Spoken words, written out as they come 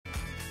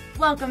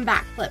Welcome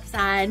back,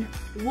 FlipSide.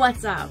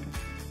 What's up?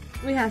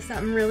 We have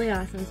something really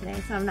awesome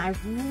today, something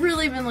I've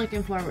really been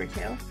looking forward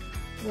to.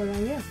 What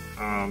about you?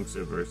 I'm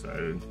super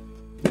excited.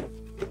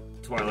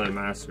 Twilight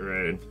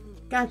Masquerade.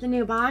 Got the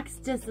new box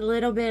just a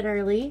little bit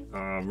early.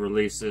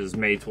 Releases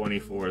May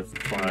 24th,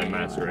 Twilight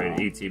Masquerade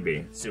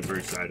ETB. Super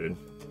excited.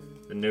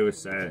 The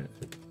newest set.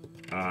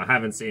 I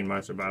haven't seen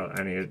much about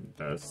any of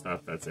the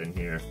stuff that's in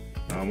here.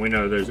 We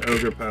know there's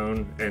Ogre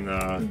Pone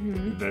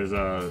and there's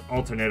a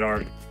alternate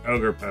art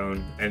Ogre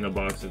Pone in the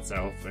box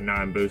itself, and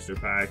 9 booster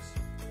packs.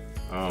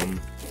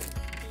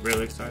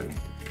 Really excited.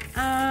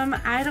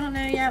 I don't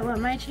know yet what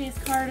my chase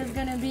card is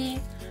gonna be,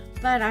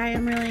 but I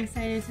am really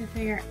excited to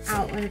figure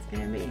out what it's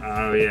gonna be.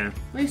 Oh yeah.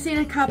 We've seen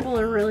a couple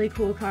of really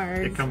cool cards.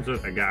 It comes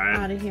with a guide.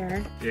 Out of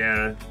here.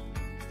 Yeah.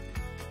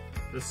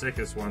 The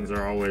sickest ones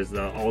are always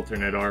the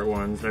alternate art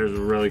ones. There's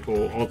a really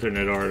cool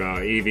alternate art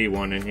EV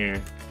one in here.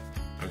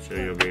 I'm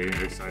sure you'll be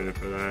excited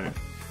for that.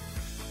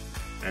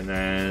 And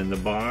then the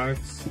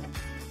box,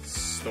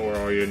 store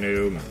all your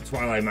new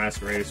Twilight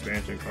Masquerade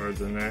expansion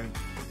cards in there.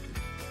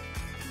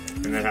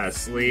 And it has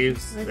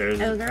sleeves.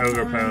 There's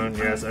Ogre Pone,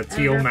 yes, a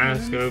teal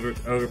mask Ogre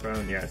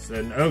Pone, yes.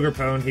 And Ogre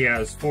Pone, he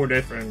has 4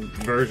 different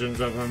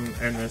versions of him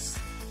in this.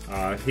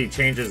 He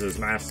changes his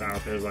masks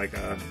out. There's like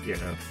a, you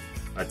know,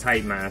 a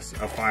tight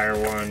mask, a fire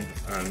one,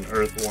 an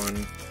earth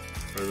one,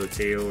 or the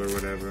teal or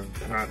whatever.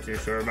 Not too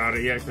sure about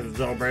it yet because it's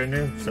all brand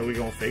new, so we're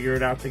gonna figure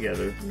it out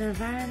together.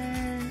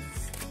 Dividers.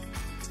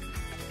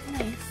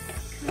 Nice.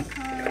 Cool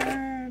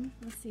card.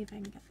 Let's see if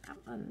I can get that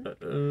one.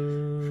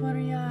 For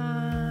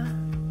ya.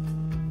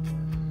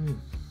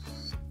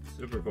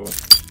 Super cool.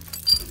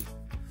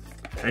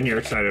 And you're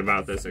excited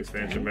about this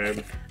expansion,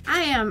 babe?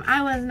 I am.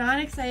 I was not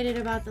excited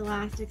about the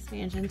last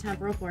expansion,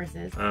 Temporal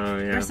Forces. Oh,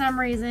 yeah. For some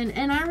reason.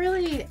 And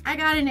I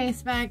got an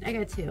A-Spec. I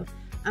got 2.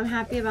 I'm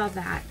happy about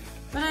that.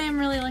 But I am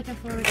really looking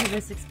forward to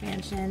this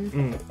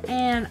expansion.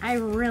 And I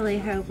really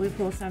hope we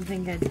pull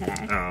something good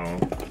today. Oh,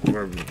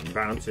 we're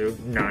bound to.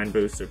 9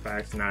 booster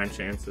packs, 9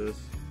 chances.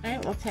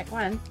 Alright, we'll pick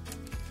one.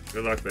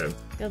 Good luck, babe.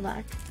 Good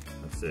luck.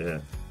 Let's see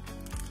it.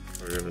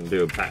 We're gonna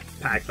do a pack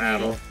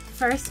battle.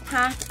 First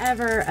pack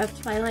ever of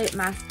Twilight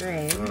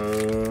Masquerade.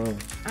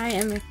 I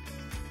am...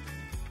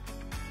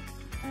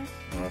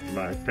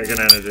 Pick an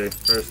energy.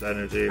 First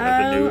energy of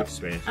the new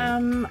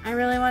expansion. I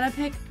really want to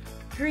pick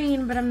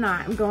green, but I'm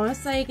not. I'm going with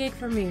Psychic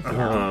for me. I'm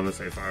gonna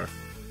say fire.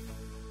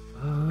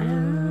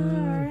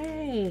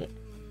 Alright.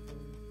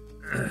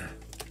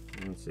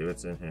 Let's see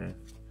what's in here.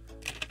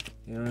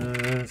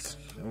 Yes,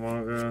 I'm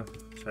gonna go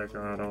check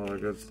out all the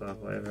good stuff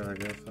later, I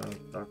guess.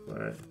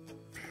 Ducklight.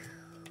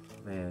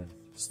 Man.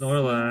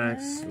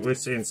 Snorlax. We've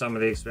seen some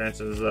of the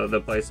expansions of the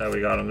place that we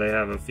got them. They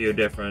have a few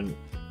different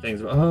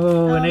things.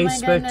 Oh, an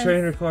A-Spec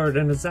trainer card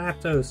and a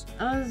Zapdos.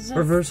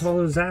 Reverse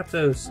Holo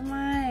Zapdos. Oh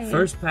my.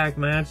 First pack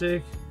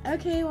magic.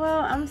 Okay, well,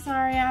 I'm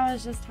sorry. I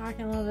was just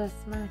talking a little bit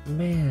smack.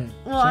 Man.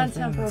 Well, on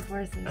Temporal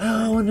Forces.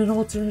 Oh, and an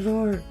alternate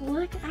art.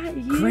 Look at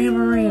you.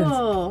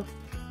 Cramorant.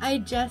 I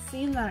just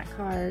seen that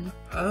card.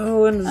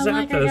 Oh, and the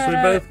Zapdos. We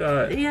both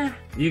got. Yeah.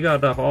 You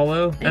got the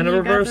holo and a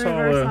reverse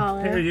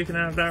holo. Here, you can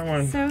have that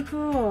one. So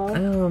cool.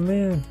 Oh,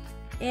 man.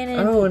 And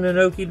an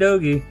Okie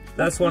Dokie.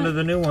 That's one of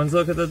the new ones.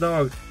 Look at the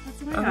dog.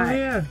 That's what I got. Oh,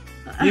 yeah.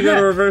 You got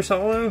a reverse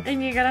holo?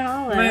 And you got a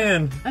holo.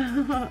 Man.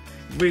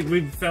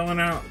 we filling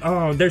out.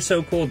 Oh, they're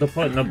so cool to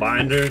put in the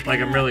binder. Like,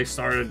 I'm really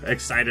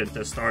excited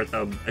to start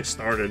them.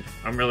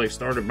 I'm really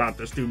started about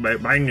this new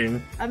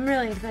binding. I'm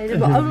really excited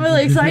about. I'm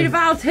really excited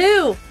about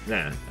too.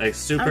 Yeah, like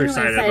super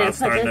excited about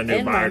starting the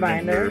new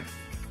binder.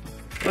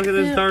 Look at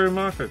this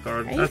Darumaka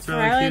card. That's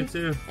really cute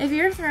too. If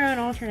you're throwing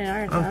alternate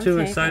art, I'm too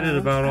excited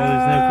about all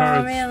these new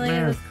cards. Man, look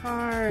at this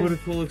card. What a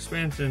cool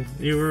expansion.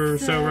 You were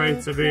so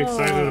right to be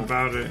excited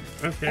about it.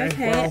 Okay,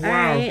 well, wow.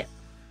 Right.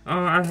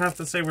 Oh, I have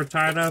to say we're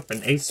tied up.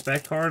 An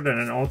A-Spec card and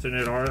an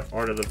alternate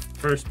art of the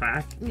first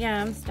pack.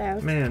 Yeah, I'm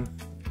stoked. Man,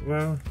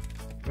 well,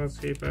 let's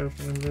keep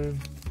opening, dude.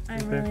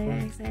 I'm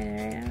really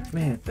excited right now.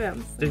 Man,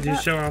 boom. Did you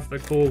show off the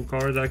cool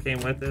card that came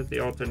with it, the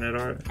alternate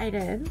art? I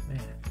did.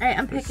 Man. Alright,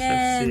 I'm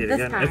picking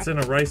this pack. It's in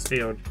a rice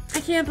field.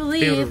 I can't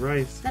believe field of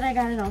rice. That I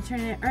got an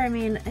alternate, or I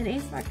mean, an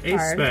A-Spec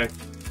card. A-Spec.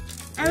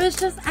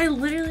 I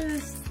literally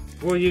was...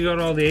 Well, you got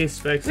all the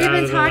A-Specs out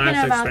of the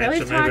last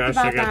expansion. Maybe I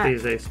should get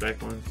these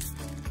A-Spec ones.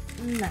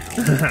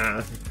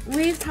 No.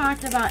 We've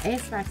talked about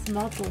A-Specs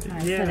multiple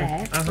times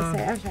today.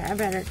 Okay, I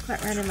better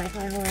quit running my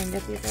fly hole and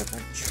get these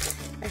open.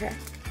 Okay.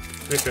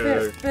 Pick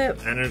a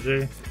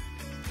energy.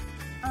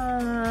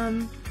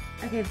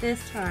 Okay, this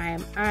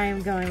time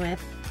I'm going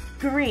with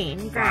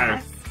green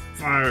grass.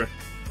 Fire.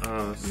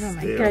 Oh,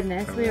 my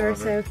goodness, we were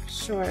so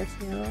sure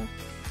too.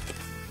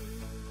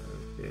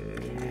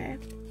 Okay.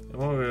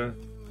 Oh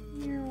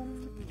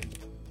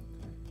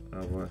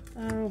boy.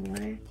 Oh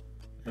boy.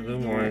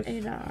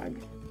 A dog.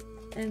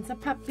 And it's a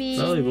puppy.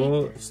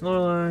 Volleyball.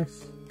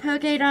 Snorlax.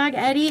 Poké-Dog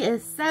Eddie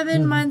is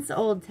 7 months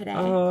old today.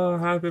 Oh,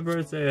 happy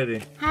birthday,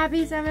 Eddie.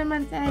 Happy 7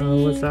 months, Eddie.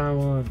 Oh, what's that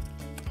one?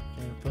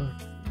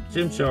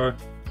 Chimchar.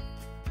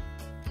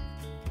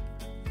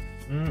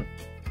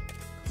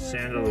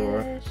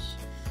 Chandelure.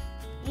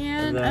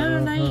 And, oh,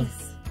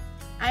 nice.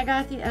 I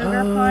got the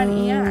Ogre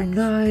Pawn EX.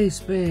 Nice,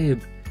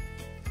 babe.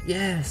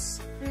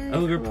 Yes. Very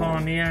Ogre cool.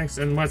 Pawn EX.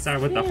 And what's that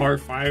with the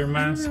heart fire I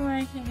mask? don't know why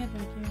I can't get the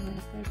camera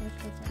focus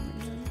for some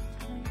reason.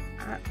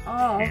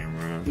 Oh,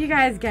 Camera. you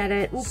guys get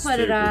it. We'll put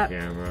it Stupid up.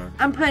 Camera.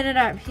 I'm putting it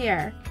up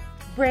here.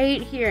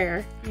 Right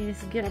here. You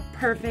just get a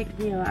perfect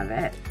view of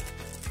it.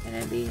 It's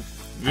gonna be...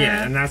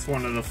 Yeah, and that's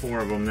one of the 4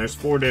 of them. There's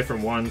 4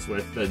 different ones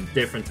with the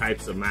different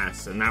types of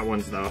masks, and that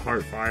one's the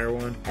heart fire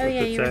one. Oh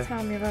yeah, you were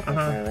telling me about this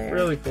earlier.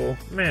 Really cool.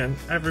 Man,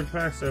 every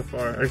pack so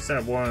far,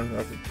 except one,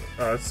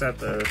 except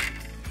the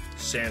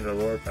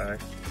Chandelure pack.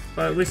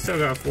 But we still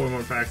got 4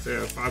 more packs to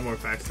go, 5 more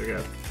packs to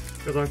go.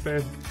 Good luck,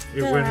 babe.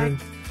 You're Good winning.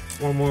 luck.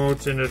 One more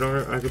alternate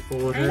art, I could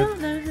pull it I in. don't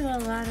know who a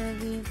lot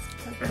of these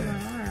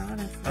Pokemon are,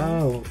 honestly.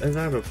 Oh, is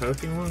that a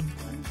Pokemon?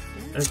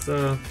 It's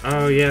a,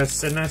 oh yeah,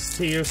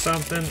 Sinestee or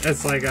something.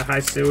 It's like a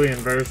Hisuian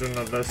version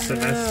of the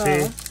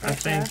Sinestee, I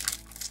think.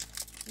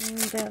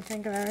 Don't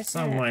think I've ever seen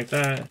Something it. like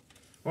that.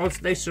 Well,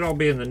 they should all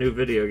be in the new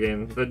video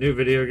game. The new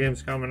video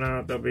game's coming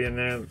out. They'll be in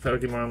there.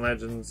 Pokemon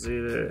Legends Z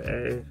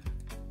to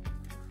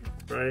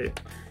A. Right?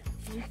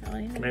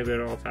 Maybe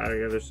it'll all tie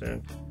together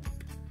soon.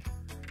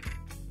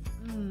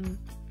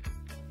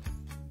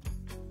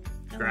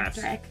 Grass.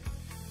 Electric.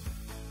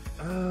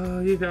 Oh,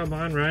 you got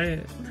mine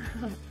right.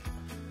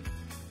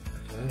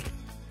 Okay.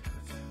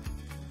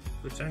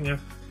 Luchanya.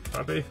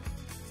 Puppy.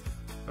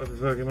 Puppy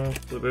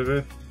Pokemon. Blue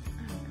baby.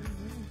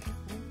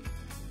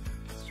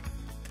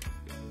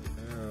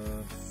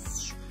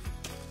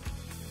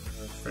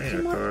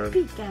 Trainer card.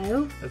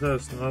 Pico. I thought it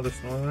was another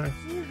Snorlax.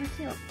 Yeah, how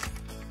cute.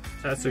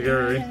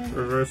 Tatsuguri. Yeah.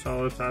 Reverse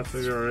Hollow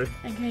Tatsuguri.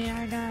 Okay,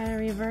 I got a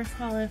reverse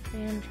hollow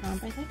fan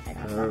trump. I think I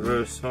got that.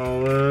 Reverse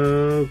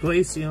Hollow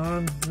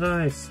Glaceon.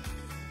 Nice.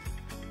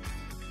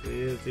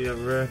 See, do you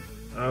have rare?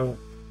 Oh.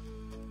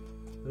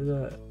 Who's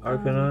that?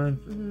 Arcanine?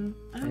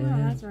 Oh, wow,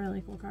 that's a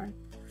really cool card.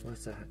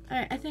 What's that?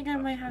 Alright, I think I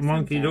might have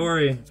Monkey something.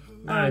 Dory.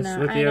 Nice. no,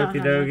 With the I don't Okie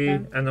have Dokie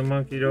nothing. and the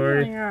Monkey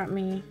Dory. You got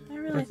me. I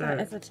really What's thought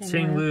that? it's a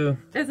Tinglu. Tinglu.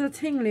 It's a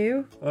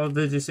Tinglu. Oh,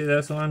 did you see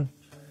this one?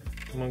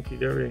 Monkey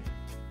Dory.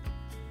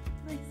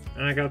 Nice.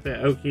 And I got the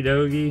Okie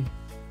Dokie.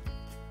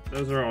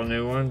 Those are all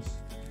new ones.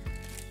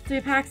 3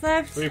 packs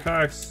left? 3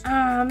 packs.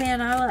 Oh man,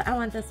 I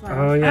want this one.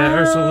 Oh yeah,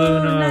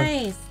 Ursaluna.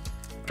 Nice.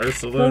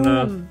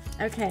 Ursaluna. Boom.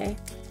 Okay.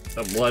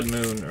 The Blood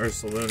Moon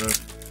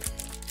Ursaluna.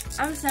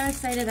 I'm so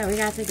excited that we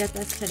got to get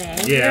this today.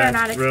 Yeah, we were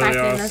not it's really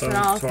expecting this awesome.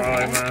 at all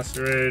Twilight today.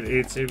 Masquerade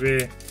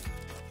ETB.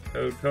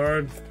 Code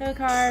card. Code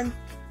card.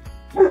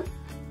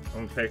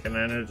 I'm picking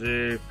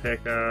energy.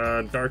 Pick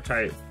dark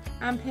type.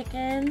 I'm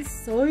picking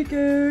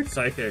Psychic.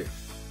 Psychic.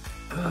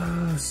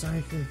 Oh,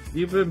 Psychic.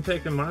 You've been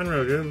picking mine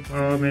real good.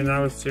 Oh, I mean, that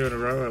was 2 in a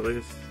row at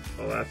least.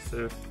 The last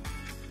 2.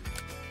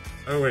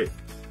 Oh, wait.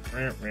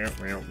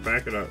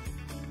 Back it up.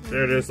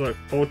 There it is. Look.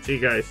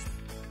 Poltergeist.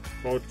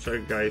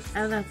 Poltergeist.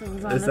 Oh, that's what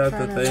was on Is the that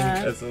front the thing?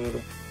 of It's a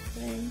little...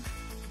 thing.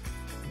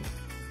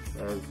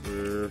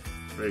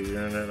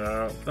 Figuring it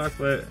out.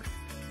 Ducklet.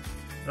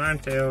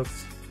 Ninetales.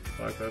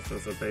 Fuck, that's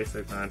just a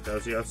basic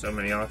Ninetales. You have so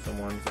many awesome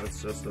ones.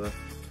 That's just a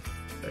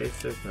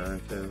basic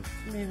Ninetales.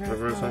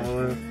 Reverse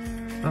Hollow.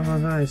 Oh,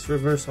 nice.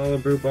 Reverse Hollow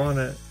Brew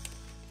Bonnet.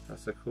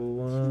 That's a cool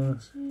one.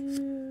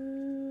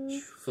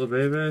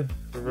 Flabébé.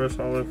 Reverse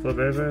Hollow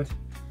Flabébé.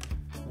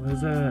 What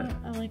is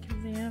that?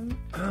 Alakazam.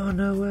 Oh,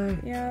 no way.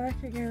 Yeah,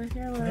 that could go with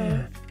your little...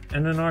 Man.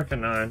 And an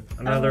Arcanine.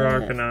 Another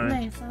Arcanine.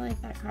 Nice, I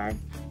like that card.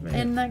 Man.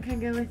 And that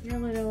could go with your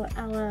little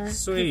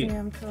Sweet.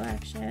 Alakazam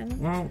collection.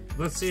 Well,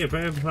 let's see it,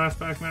 babe. Last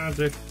pack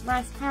magic.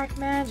 Last pack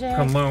magic.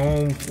 Come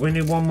on. We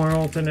need one more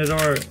alternate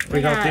art. We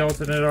got the got-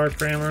 alternate art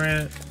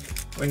Cramorant.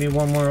 We need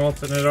one more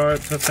alternate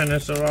art to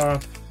finish it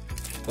off.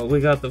 But we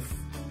got the...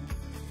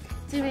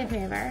 Do me a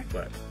favor.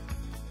 What?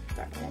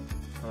 Start it.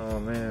 Oh,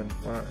 man.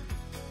 What?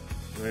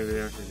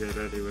 Maybe I could get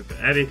Eddie with it.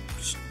 Eddie!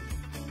 Shh.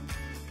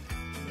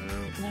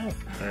 No. Nope.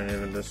 I ain't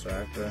even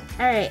distracted.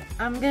 Alright,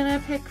 I'm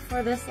gonna pick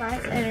for this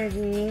last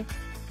energy.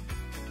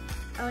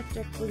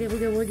 Electric. Woogie,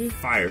 woogie, woogie.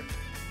 Fire.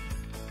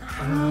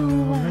 Oh,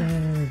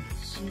 man.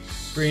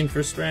 sheesh. Green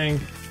for spring.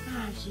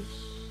 Ah,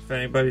 sheesh. If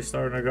anybody's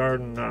starting a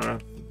garden,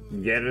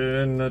 get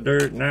it in the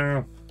dirt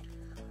now.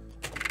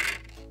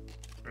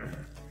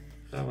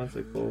 That one's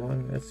a cool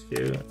one. That's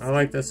cute. I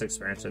like this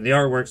expansion. The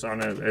artworks on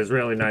it is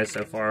really nice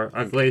so far.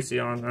 A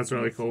Glaceon, that's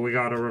really cool. We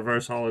got a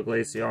reverse hollow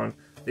Glaceon.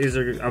 These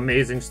are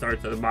amazing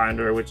start to the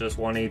binder with just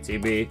 1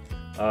 ETB.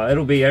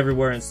 It'll be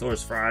everywhere in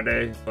stores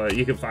Friday, but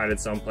you can find it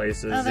some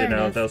places. Oh, there you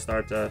know, it is. they'll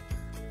start to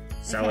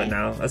sell it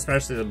now,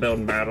 especially the build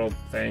and battle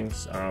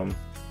things.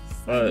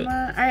 But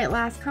Alright,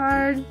 last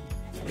card.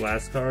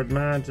 last card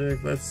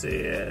magic. Let's see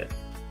it.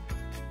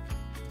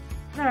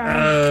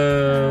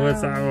 Oh,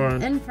 what's that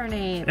one?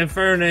 Infernape.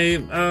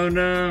 Infernape. Oh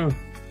no.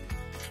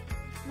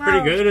 Wow.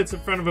 Pretty good. It's in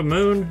front of a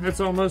moon. It's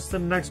almost the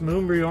next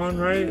Moonbryon,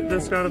 right? Yeah,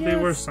 This gotta be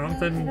yes, worth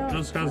something I don't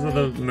just because of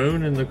the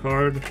moon in the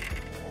card.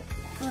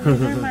 Well,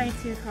 these are my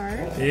 2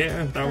 cards.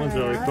 Yeah, that one's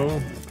really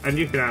cool. And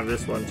you can have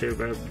this one too,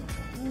 babe,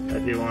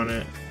 if you want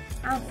it.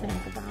 I'll think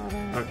about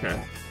it.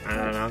 Okay. And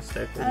then I'll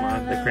stick with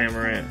mine, the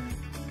Cramorant.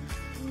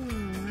 I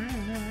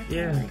don't know.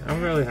 Yeah, like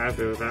I'm really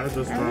happy with that.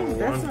 Just level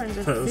this 1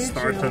 just to suits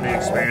start you to the all.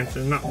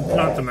 expansion.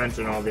 Not to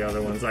mention all the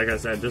other ones. Like I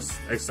said, just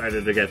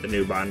excited to get the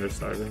new binder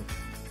started.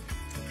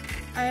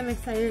 I am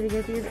excited to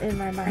get these in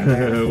my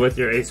binder. With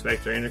your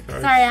A-Spec trainer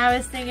cards. Sorry, I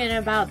was thinking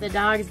about the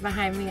dogs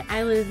behind me.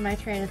 I lose my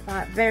train of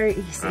thought very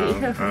easy.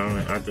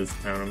 I just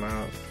count them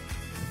out.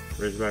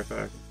 Ridgeback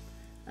back.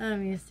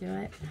 I'm used to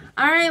it.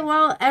 Alright,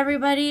 well,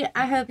 everybody,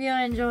 I hope you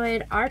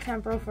enjoyed our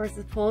Temporal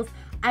Forces pulls.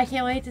 I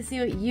can't wait to see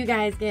what you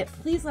guys get.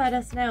 Please let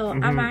us know.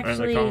 I'm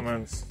actually... in the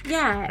comments.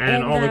 Yeah.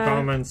 And all the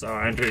comments,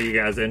 I'll enter you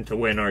guys in to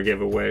win our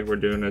giveaway. We're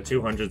doing a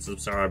 200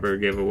 subscriber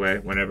giveaway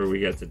whenever we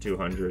get to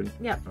 200.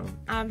 Yep,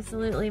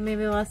 absolutely.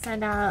 Maybe we'll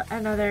send out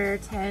another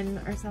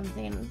 10 or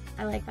something.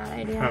 I like that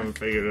idea. I haven't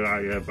figured it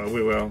out yet, but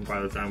we will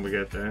by the time we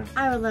get there.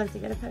 I would love to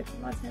get a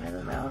Pokemon 10 of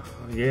them though.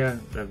 Yeah,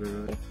 that'd be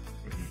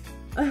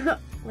really...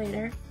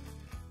 Later.